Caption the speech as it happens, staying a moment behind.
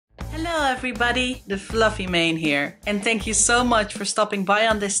Hello everybody, the Fluffy Mane here, and thank you so much for stopping by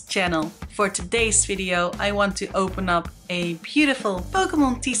on this channel. For today's video I want to open up a beautiful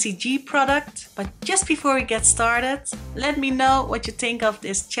Pokemon TCG product, but just before we get started, let me know what you think of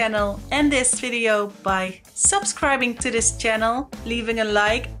this channel and this video by subscribing to this channel, leaving a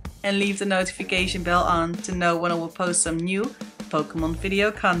like and leave the notification bell on to know when I will post some new Pokemon video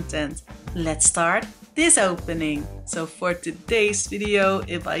content. Let's start this opening. So for today's video,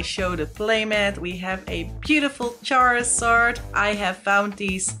 if I show the playmat, we have a beautiful Charizard. I have found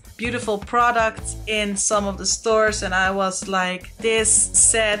these beautiful products in some of the stores and I was like, this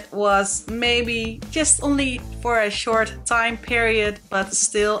set was maybe just only for a short time period, but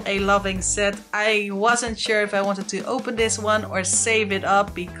still a loving set. I wasn't sure if I wanted to open this one or save it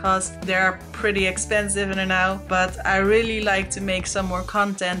up because they're pretty expensive now, but I really like to make some more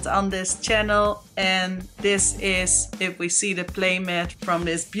content on this channel. And this is, if we see the playmat from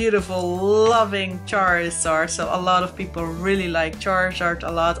this beautiful loving Charizard. So a lot of people really like Charizard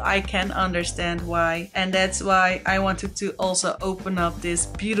a lot. I can understand why, and that's why I wanted to also open up this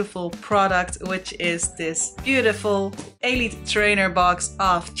beautiful product, which is this beautiful Elite Trainer box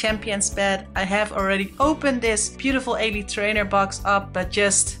of Champion's Pet. I have already opened this beautiful Elite Trainer box up, but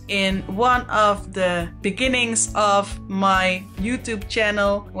just in one of the beginnings of my YouTube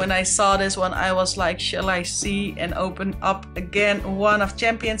channel. When I saw this one, I was like, shall I see and open up again one of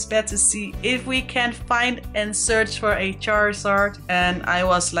Champion's Pet to see if we can find and search for a Charizard. And I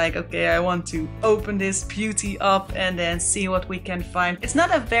was like, okay, I want to open this beauty up and then see what we can find. It's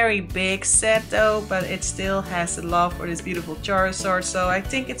not a very big set though, but it still has the love for this beautiful Charizard. So I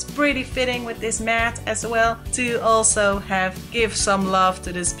think it's pretty fitting with this mat as well to also give some love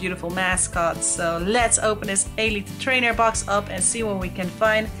to this beautiful mascot. So let's open this Elite Trainer box up and see what we can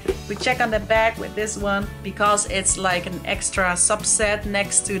find. We check on the back with this one because it's like an extra subset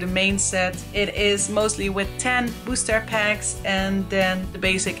next to the main set. It is mostly with 10 booster packs and then the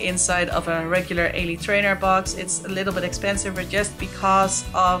basic inside of a regular Elite Trainer box. It's a little bit expensive just because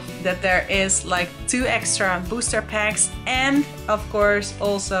of that there is like 2 extra booster packs and of course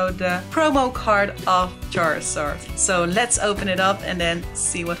also the promo card of Charizard. So let's open it up and then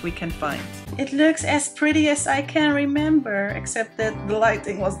see what we can find. It looks as pretty as I can remember, except that the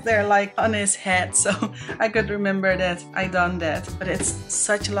lighting was there like on his head, so I could remember that I done that. But it's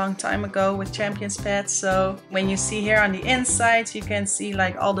such a long time ago with Champion's Pet, so when you see here on the inside, you can see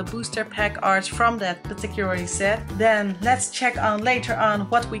like all the booster pack art from that particular set. Then let's check on later on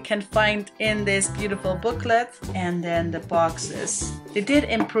what we can find in this beautiful booklet and then the boxes. They did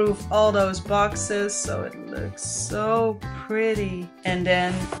improve all those boxes, so it looks so pretty. And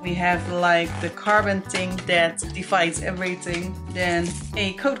then we have like the carbon thing that divides everything. Then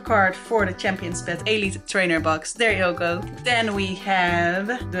a code card for the Champion's Pet Elite Trainer box. There you go. Then we have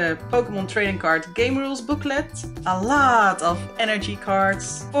the Pokemon Trading Card Game Rules booklet. A lot of energy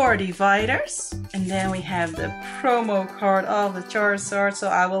cards for dividers. And then we have the promo card of the Charizard. So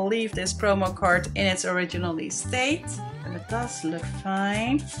I will leave this promo card in its original state. And it does look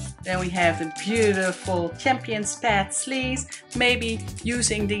fine. Then we have the beautiful Champion's Pet sleeves. Maybe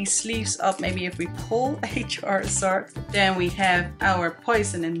using these sleeves up, maybe if we pull a Charizard. Then we have our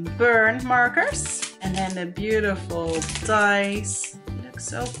Poison and Burn markers. And then the beautiful dice. Looks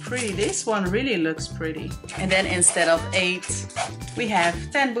so pretty. This one really looks pretty. And then instead of 8, we have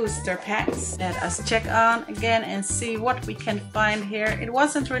 10 booster packs. Let us check on again and see what we can find here. It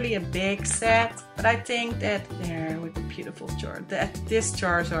wasn't really a big set, but I think that there with the beautiful chart, this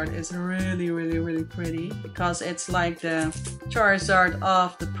Charizard is really pretty because it's like the Charizard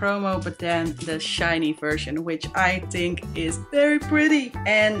of the promo, but then the shiny version, which I think is very pretty.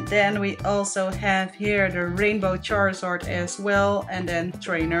 And then we also have here the Rainbow Charizard as well, and then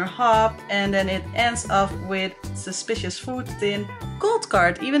Trainer Hop, and then it ends off with Suspicious Food Tin Gold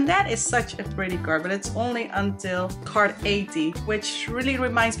card. Even that is such a pretty card, but it's only until card 80, which really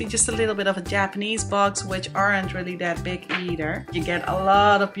reminds me just a little bit of a Japanese box, which aren't really that big either. You get a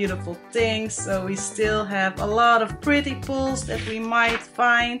lot of beautiful things, so we still have a lot of pretty pulls that we might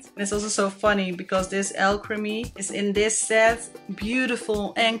find. And it's also so funny because this Alchemy is in this set,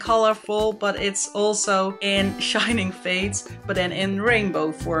 beautiful and colorful, but it's also in Shining Fates, but then in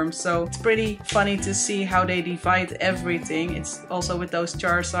rainbow form. So it's pretty funny to see how they divide everything. It's also with those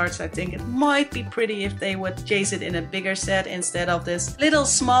Charizards, I think it might be pretty if they would chase it in a bigger set instead of this little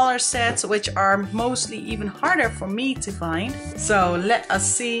smaller sets, which are mostly even harder for me to find. So let us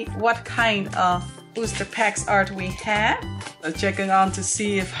see what kind of booster packs art we have. So checking on to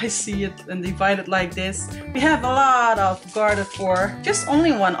see if I see it and divide it like this. We have a lot of Gardevoir, just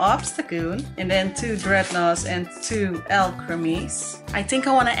only one Obstagoon, and then 2 Dreadnoughts and 2 Alchremies. I think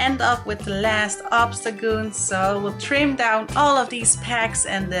I want to end up with the last Obstagoon, so we'll trim down all of these packs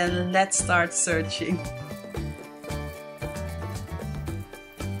and then let's start searching.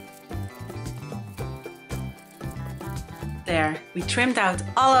 There, we trimmed out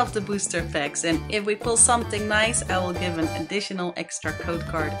all of the booster packs, and if we pull something nice, I will give an additional extra code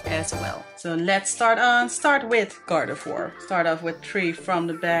card as well. So let's start with Gardevoir. Start off with 3 from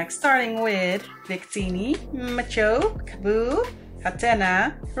the back, starting with Victini, Machoke, Kaboo,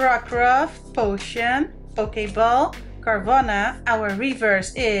 Hatena, Rockruff, Potion, Pokeball, Carvana. Our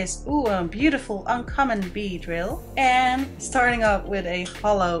reverse is a beautiful uncommon Beedrill, and starting up with a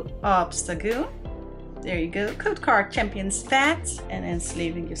hollow Obstagoon. There you go, code card Champion's Fat, and then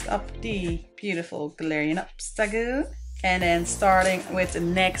sleeving just up the beautiful Galarian Obstagoon. And then starting with the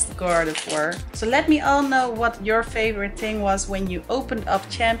next Gardevoir. So let me all know what your favorite thing was when you opened up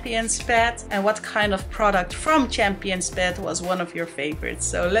Champion's Fat, and what kind of product from Champion's Fat was one of your favorites.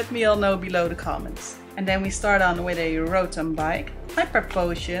 So let me all know below the comments. And then we start on with a Rotom Bike, Hyper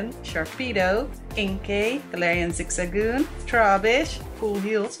Potion, Sharpedo, Inkay, Galarian Zigzagoon, Trubbish, Full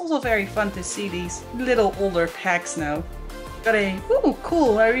Heal. It's also very fun to see these little older packs now. Got a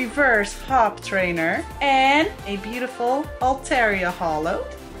cool reverse Hop Trainer and a beautiful Altaria Hollow.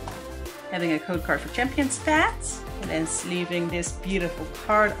 Having a code card for Champion's Fat. And then sleeving this beautiful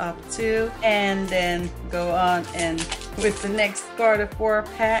card up too. And then go on and with the next Gardevoir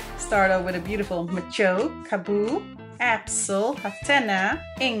pack, start out with a beautiful Machoke, Kaboo, Absol, Hatena,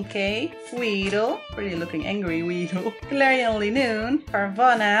 Inkay, Weedle, pretty looking angry Weedle, Galarian Linoon,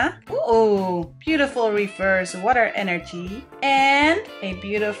 Carvana, beautiful reverse Water Energy, and a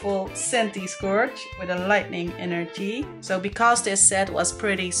beautiful Scorch with a Lightning Energy. So because this set was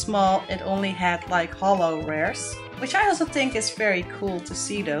pretty small, it only had like holo rares, which I also think is very cool to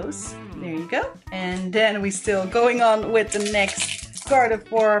see those. There you go. And then we still going on with the next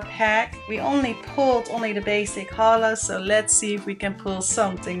Gardevoir pack. We only pulled the basic holo, so let's see if we can pull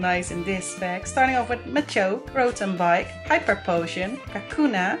something nice in this pack. Starting off with Machoke, Rotom Bike, Hyper Potion,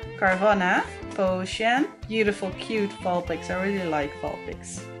 Kakuna, Carvana, Potion, beautiful cute Vulpix. I really like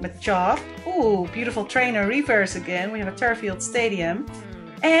Vulpix. Machop, beautiful trainer reverse again. We have a Turffield Stadium,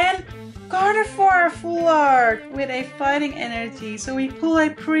 and Gardevoir full art with a fighting energy. So we pull a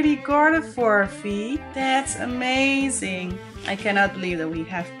pretty Gardevoir V. That's amazing. I cannot believe that we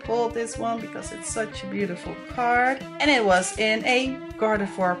have pulled this one because it's such a beautiful card. And it was in a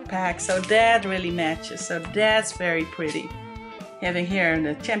Gardevoir pack, so that really matches. So that's very pretty. Having here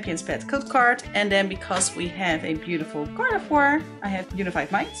the Champion's Pet code card. And then because we have a beautiful Gardevoir, I have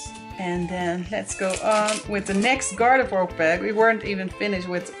Unified Minds. And then let's go on with the next Gardevoir pack. We weren't even finished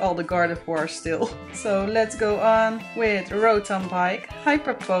with all the Gardevoir still. So let's go on with Rotom Bike,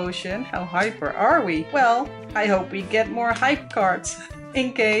 Hyper Potion. How hyper are we? Well, I hope we get more hype cards.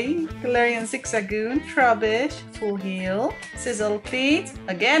 Inkay, Galarian Zigzagoon, Trubbish, Full Heal, Sizzlepeet,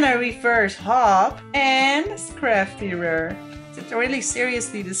 again a reverse Hop, and Scrafty Rare. Is it really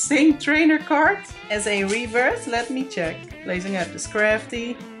seriously the same trainer card as a reverse? Let me check. Placing up the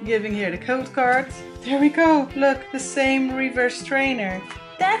Scrafty, giving here the code card. There we go, look, the same reverse trainer.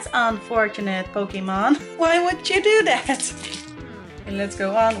 That's unfortunate, Pokemon. Why would you do that? And let's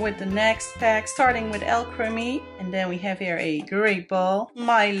go on with the next pack, starting with Alchemy. And then we have here a Great Ball,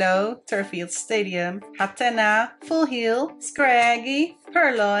 Milo, Turffield Stadium, Hatena, Full Heal, Scraggy,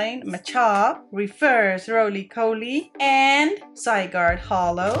 Purloin, Machop, Reverse Roly-Coly, and Zygarde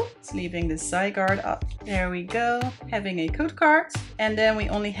Hollow. Sleeving the Zygarde up. There we go. Having a code card. And then we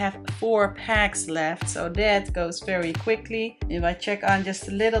only have 4 packs left, so that goes very quickly. If I check on just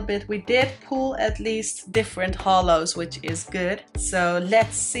a little bit, we did pull at least different hollows, which is good. So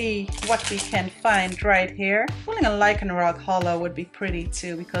let's see what we can find right here. Pulling a Lycanroc hollow would be pretty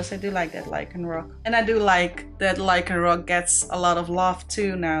too, because I do like that Lycanroc. And I do like that Lycanroc gets a lot of love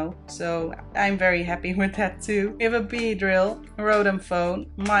too now. So I'm very happy with that too. We have a Beedrill, Rotom Phone,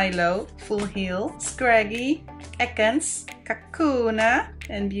 Milo, Full Heal, Scraggy, Ekans, Kakuna,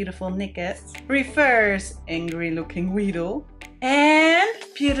 and beautiful Nickit. Reverse angry looking Weedle. And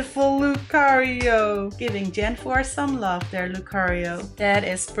beautiful Lucario. Giving Gen 4 some love there, Lucario. That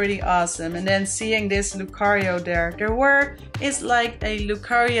is pretty awesome. And then seeing this Lucario there. There is like a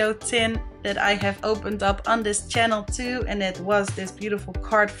Lucario tin that I have opened up on this channel too, and it was this beautiful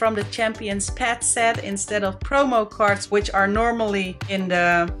card from the Champions Pet set instead of promo cards, which are normally in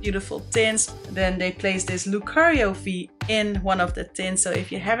the beautiful tins. Then they placed this Lucario V in one of the tins, so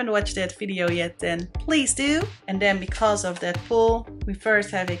if you haven't watched that video yet, then please do. And then because of that pull, we first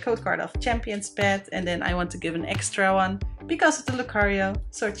have a code card of Champions Pet, and then I want to give an extra one because of the Lucario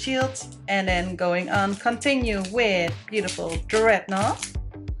Sword Shield. And then going on, continue with beautiful Dreadnought,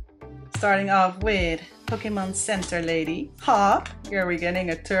 starting off with Pokemon Center Lady, Hop. Here we're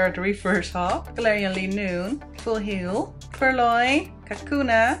getting a third reverse Hop, Galarian Noon, Full Heal, Purloin,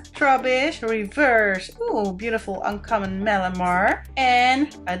 Kakuna, Trubbish, reverse, ooh, beautiful uncommon Malamar,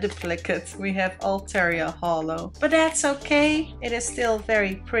 and a duplicate. We have Altaria Hollow, but that's okay, it is still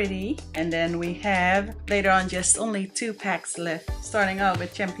very pretty. And then we have later on just only 2 packs left, starting out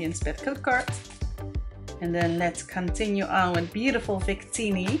with Champions Pet code cards. And then let's continue on with beautiful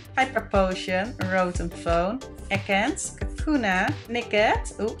Victini, Hyper Potion, Rotom Phone, Ekans, Kakuna,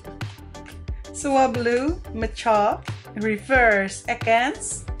 Nickit, ooh, Swablu, Machop, reverse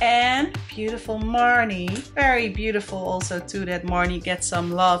Ekans, and beautiful Marnie. Very beautiful also too that Marnie gets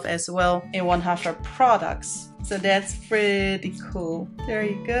some love as well in one of her products. So that's pretty cool. There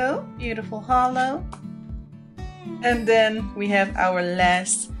you go, beautiful holo. And then we have our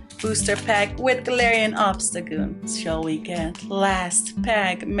last booster pack with Galarian Obstagoon. Shall we get last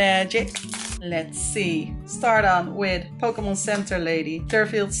pack magic? Let's see. Start on with Pokemon Center Lady,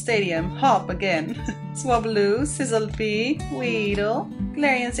 Turffield Stadium, Hop again, Swablu, Sizzlipede, Weedle,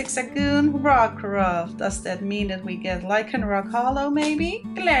 Galarian Zigzagoon, Rockruff. Does that mean that we get Lycanroc Hollow maybe?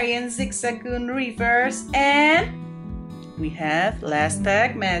 Galarian Zigzagoon Reverse, and we have last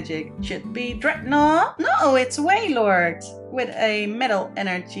pack magic. Should be Dreadnought. No, it's Wailord with a Metal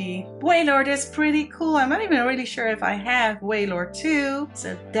Energy. Wailord is pretty cool. I'm not even really sure if I have Wailord too.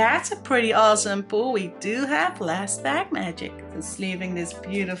 So that's a pretty awesome pull. We do have last pack magic. Just leaving this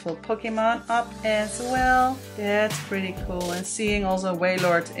beautiful Pokemon up as well. That's pretty cool. And seeing also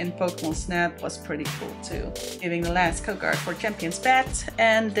Wailord in Pokemon Snap was pretty cool too. Giving the last code card for Champions Pet.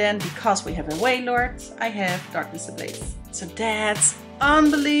 And then because we have a Wailord, I have Darkness Ablaze. So that's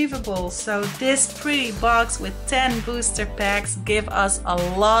unbelievable. So this pretty box with 10 booster packs give us a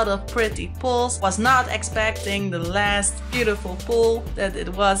lot of pretty pulls. Was not expecting the last beautiful pull that it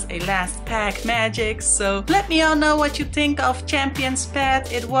was a last pack magic. So let me all know what you think of Champions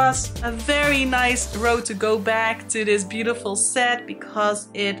Pet. It was a very nice road to go back to this beautiful set because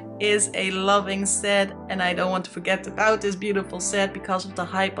it is a loving set, and I don't want to forget about this beautiful set because of the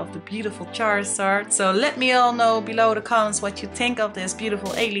hype of the beautiful Charizard. So let me all know below in the comments what you think of this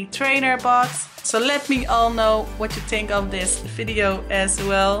beautiful Elite Trainer box. So let me all know what you think of this video as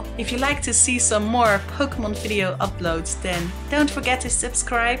well. If you like to see some more Pokemon video uploads, then don't forget to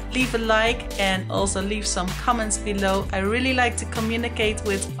subscribe, leave a like, and also leave some comments below. I really like to communicate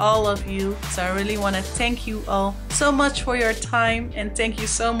with all of you, so I really want to thank you all so much for your time, and thank you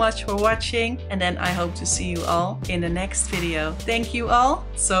so much for watching. And then I hope to see you all in the next video. Thank you all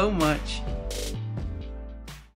so much.